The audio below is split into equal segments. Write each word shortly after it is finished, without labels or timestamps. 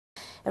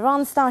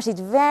Iran started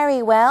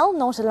very well,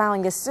 not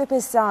allowing the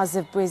superstars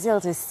of Brazil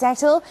to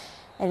settle.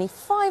 Only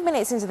 5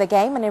 minutes into the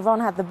game and Iran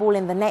had the ball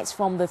in the net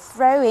from the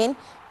throw-in,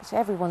 but to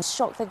everyone's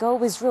shock the goal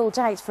was ruled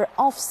out for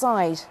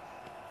offside.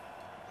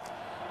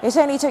 It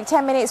only took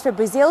 10 minutes for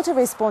Brazil to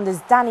respond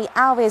as Dani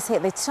Alves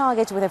hit the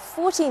target with a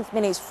 14th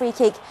minute free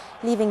kick,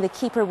 leaving the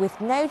keeper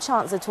with no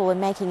chance at all and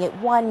making it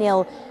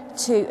 1-0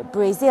 to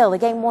Brazil. The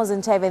game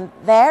wasn't over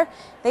there.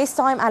 This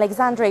time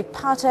Alexandre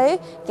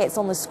Pato gets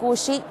on the score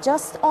sheet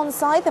just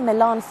onside. The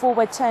Milan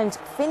forward turned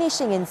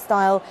finishing in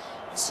style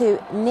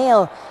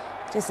 2-0.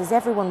 Just as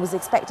everyone was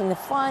expecting the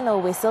final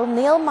whistle,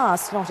 Neil Maher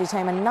slotted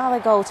home another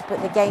goal to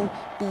put the game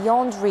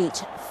beyond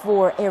reach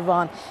for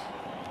Iran.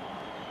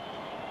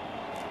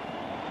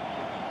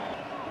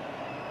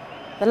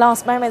 The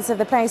last moments of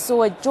the play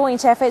saw a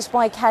joint effort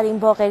by Karim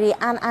Bogheri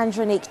and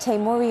Andronik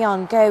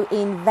Teimourian go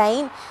in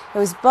vain. It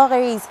was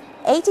Bogheri's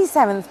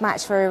 87th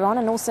match for Iran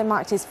and also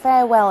marked his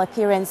farewell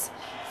appearance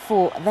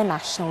for the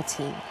national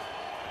team.